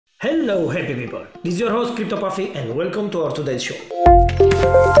Hello happy people, this is your host CryptoPafi and welcome to our today's show.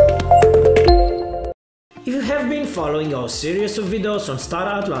 If you have been following our series of videos on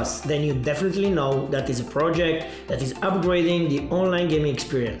Star Atlas, then you definitely know that is a project that is upgrading the online gaming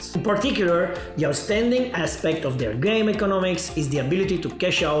experience. In particular, the outstanding aspect of their game economics is the ability to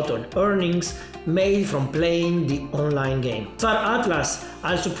cash out on earnings made from playing the online game. Star Atlas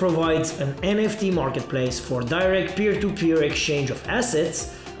also provides an NFT marketplace for direct peer-to-peer exchange of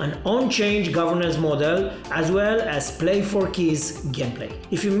assets, an on-chain governance model, as well as play for keys gameplay.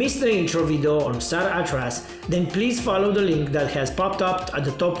 If you missed the intro video on Star Atlas, then please follow the link that has popped up at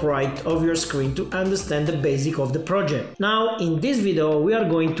the top right of your screen to understand the basic of the project. Now, in this video, we are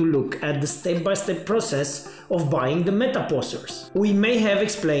going to look at the step-by-step process of buying the Metaposters. We may have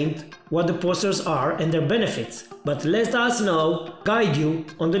explained what the posters are and their benefits, but let us now guide you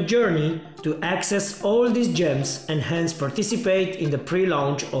on the journey to access all these gems and hence participate in the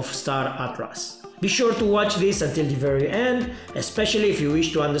pre-launch of Star Atlas. Be sure to watch this until the very end, especially if you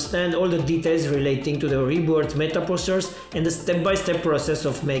wish to understand all the details relating to the Rebirth Metaposters and the step-by-step process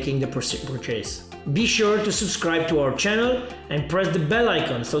of making the purchase. Be sure to subscribe to our channel and press the bell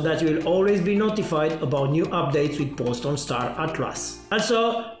icon so that you will always be notified about new updates we post on Star Atlas.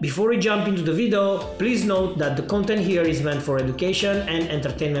 Also, before we jump into the video, please note that the content here is meant for education and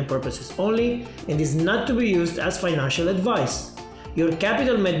entertainment purposes only and is not to be used as financial advice. Your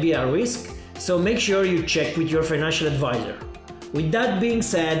capital may be at risk, so make sure you check with your financial advisor. With that being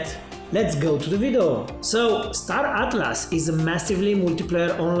said, let's go to the video. So, Star Atlas is a massively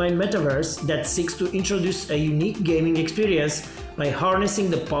multiplayer online metaverse that seeks to introduce a unique gaming experience by harnessing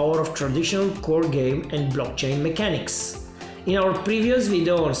the power of traditional core game and blockchain mechanics. In our previous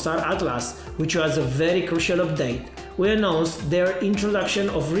video on Star Atlas, which was a very crucial update, we announced their introduction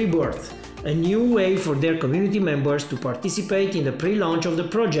of Rebirth, a new way for their community members to participate in the pre-launch of the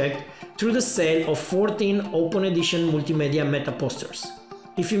project through the sale of 14 open edition multimedia Metaposters.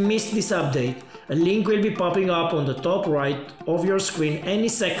 If you missed this update, a link will be popping up on the top right of your screen any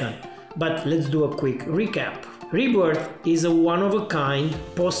second, but let's do a quick recap. Rebirth is a one-of-a-kind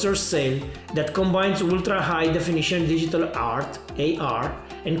poster sale that combines ultra-high definition digital art, AR,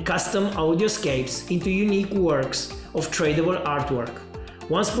 and custom audioscapes into unique works of tradable artwork.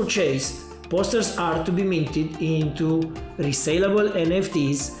 Once purchased, posters are to be minted into resaleable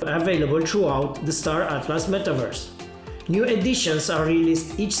NFTs available throughout the Star Atlas metaverse. New editions are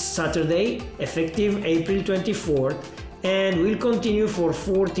released each Saturday, effective April 24th, and will continue for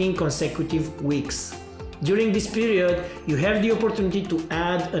 14 consecutive weeks. During this period, you have the opportunity to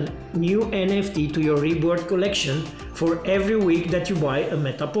add a new NFT to your Rebirth collection for every week that you buy a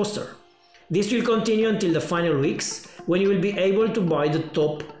Metaposter. This will continue until the final weeks, when you will be able to buy the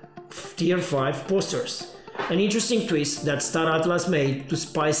top tier 5 posters. An interesting twist that Star Atlas made to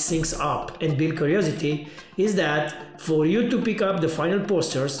spice things up and build curiosity is that for you to pick up the final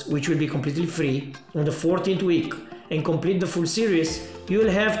posters, which will be completely free on the 14th week, and complete the full series, you will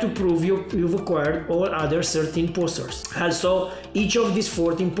have to prove you've acquired all other 13 posters. Also, each of these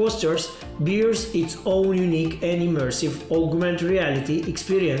 14 posters bears its own unique and immersive augmented reality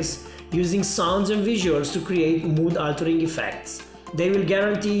experience using sounds and visuals to create mood-altering effects. They will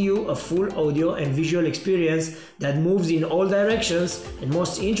guarantee you a full audio and visual experience that moves in all directions, and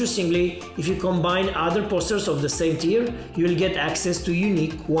most interestingly, if you combine other posters of the same tier, you will get access to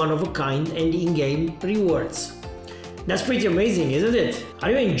unique, one-of-a-kind and in-game rewards. That's pretty amazing, isn't it?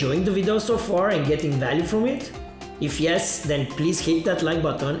 Are you enjoying the video so far and getting value from it? If yes, then please hit that like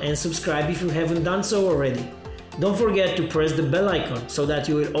button and subscribe if you haven't done so already. Don't forget to press the bell icon so that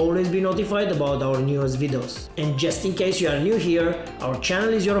you will always be notified about our newest videos. And just in case you are new here, our channel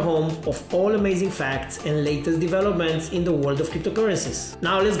is your home of all amazing facts and latest developments in the world of cryptocurrencies.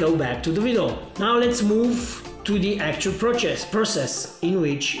 Now let's go back to the video. Now let's move to the actual process in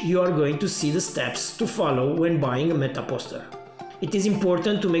which you are going to see the steps to follow when buying a Metaposter. It is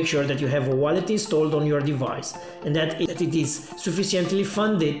important to make sure that you have a wallet installed on your device and that it is sufficiently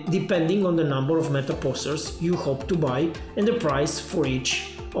funded depending on the number of Metaposters you hope to buy and the price for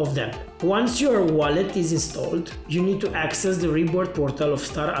each of them. Once your wallet is installed, you need to access the Rebirth portal of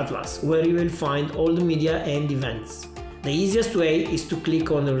Star Atlas, where you will find all the media and events. The easiest way is to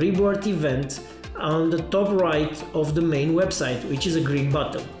click on the Rebirth event on the top right of the main website, which is a green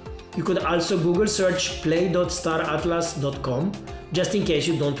button. You could also Google search play.staratlas.com, just in case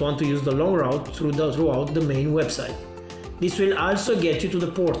you don't want to use the long route throughout the main website. This will also get you to the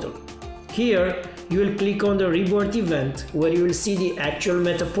portal. Here, you will click on the Rebirth event, where you will see the actual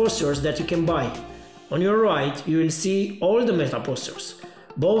Metaposters that you can buy. On your right, you will see all the Metaposters,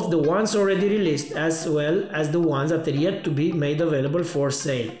 both the ones already released as well as the ones that are yet to be made available for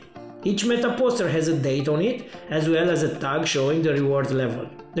sale. Each Metaposter has a date on it, as well as a tag showing the reward level.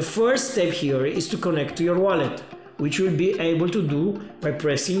 The first step here is to connect to your wallet, which you'll be able to do by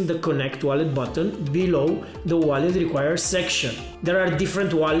pressing the Connect Wallet button below the Wallet Required section. There are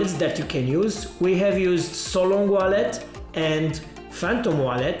different wallets that you can use. We have used Solong Wallet and Phantom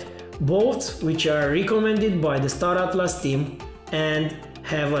Wallet, both which are recommended by the Star Atlas team and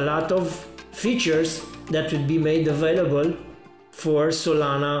have a lot of features that will be made available for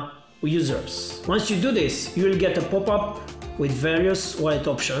Solana users. Once you do this, you will get a pop-up with various wallet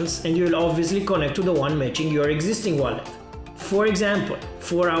options, and you will obviously connect to the one matching your existing wallet. For example,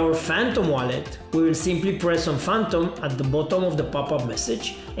 for our Phantom wallet, we will simply press on Phantom at the bottom of the pop-up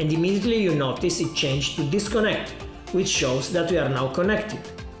message, and immediately you notice it changed to disconnect, which shows that we are now connected.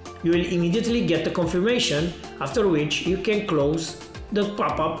 You will immediately get a confirmation, after which you can close the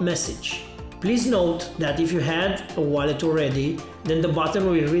pop-up message. Please note that if you had a wallet already, then the button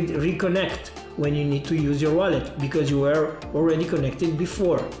will reconnect when you need to use your wallet, because you were already connected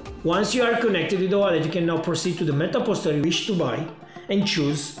before. Once you are connected with the wallet, you can now proceed to the Metaposter you wish to buy and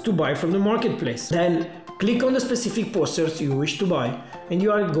choose to buy from the marketplace. Then click on the specific posters you wish to buy, and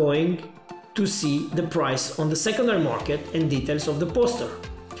you are going to see the price on the secondary market and details of the poster.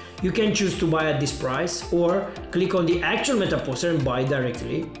 You can choose to buy at this price, or click on the actual Metaposter and buy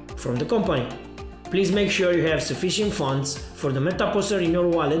directly from the company. Please make sure you have sufficient funds for the Metaposter in your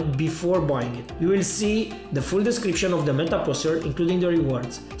wallet before buying it. You will see the full description of the Metaposter, including the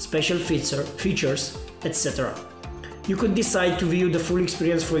rewards, special features, etc. You could decide to view the full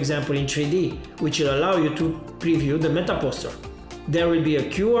experience, for example in 3D, which will allow you to preview the Metaposter. There will be a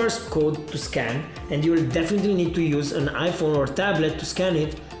QR code to scan, and you will definitely need to use an iPhone or tablet to scan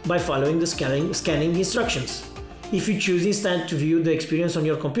it by following the scanning instructions. If you choose instead to view the experience on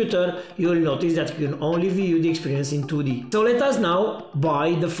your computer, you will notice that you can only view the experience in 2D. So let us now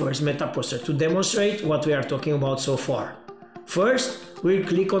buy the first Metaposter to demonstrate what we are talking about so far. First, we'll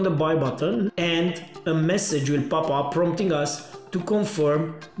click on the buy button, and a message will pop up prompting us to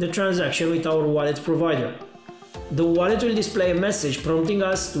confirm the transaction with our wallet provider. The wallet will display a message prompting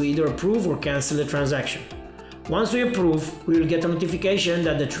us to either approve or cancel the transaction. Once we approve, we will get a notification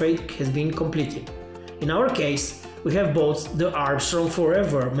that the trade has been completed. In our case, we have both the Armstrong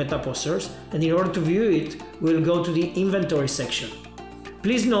Forever Metaposters, and in order to view it, we will go to the inventory section.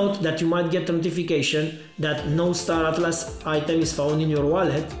 Please note that you might get a notification that no Star Atlas item is found in your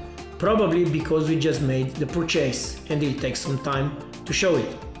wallet, probably because we just made the purchase and it takes some time to show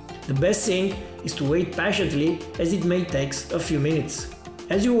it. The best thing is to wait patiently, as it may take a few minutes.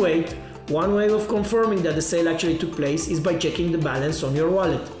 As you wait, one way of confirming that the sale actually took place is by checking the balance on your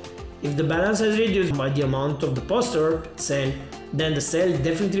wallet. If the balance has reduced by the amount of the poster sale, then the sale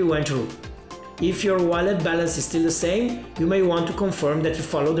definitely went through. If your wallet balance is still the same, you may want to confirm that you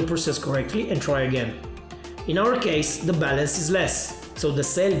followed the process correctly and try again. In our case, the balance is less, so the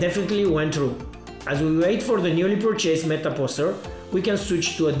sale definitely went through. As we wait for the newly purchased Metaposter, we can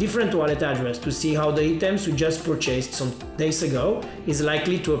switch to a different wallet address to see how the items we just purchased some days ago is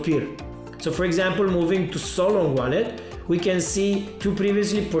likely to appear. So for example, moving to Solong wallet, we can see two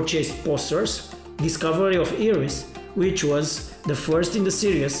previously purchased posters, Discovery of Iris, which was the first in the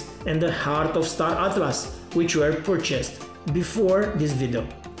series, and the Heart of Star Atlas, which were purchased before this video.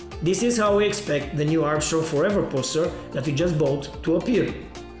 This is how we expect the new Armstrong Forever poster that we just bought to appear.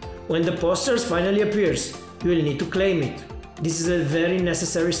 When the posters finally appears, you will need to claim it. This is a very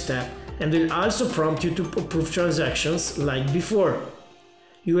necessary step and will also prompt you to approve transactions like before.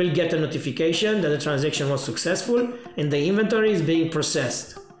 You will get a notification that the transaction was successful and the inventory is being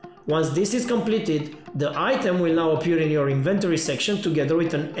processed. Once this is completed, the item will now appear in your inventory section together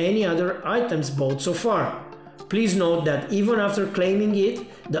with any other items bought so far. Please note that even after claiming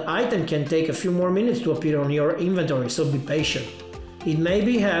it, the item can take a few more minutes to appear on your inventory, so be patient. It may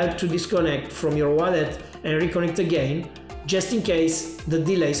be hard to disconnect from your wallet and reconnect again, just in case the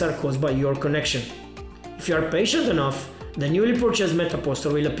delays are caused by your connection. If you are patient enough, the newly purchased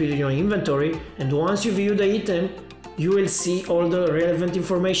Metaposter will appear in your inventory, and once you view the item, you will see all the relevant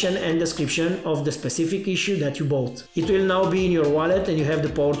information and description of the specific issue that you bought. It will now be in your wallet and you have the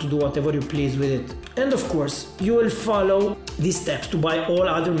power to do whatever you please with it. And of course, you will follow these steps to buy all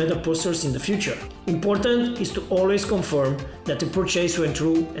other Metaposters in the future. Important is to always confirm that the purchase went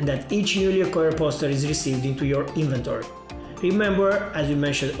through and that each newly acquired poster is received into your inventory. Remember, as we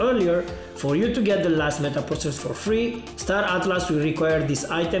mentioned earlier, for you to get the last Metaposters for free, Star Atlas will require these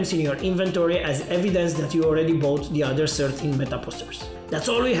items in your inventory as evidence that you already bought the other 13 Metaposters. That's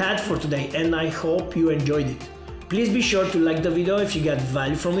all we had for today, and I hope you enjoyed it. Please be sure to like the video if you got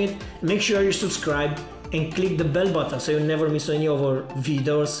value from it, make sure you subscribe, and click the bell button so you never miss any of our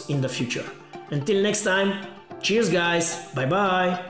videos in the future. Until next time, cheers guys, bye bye!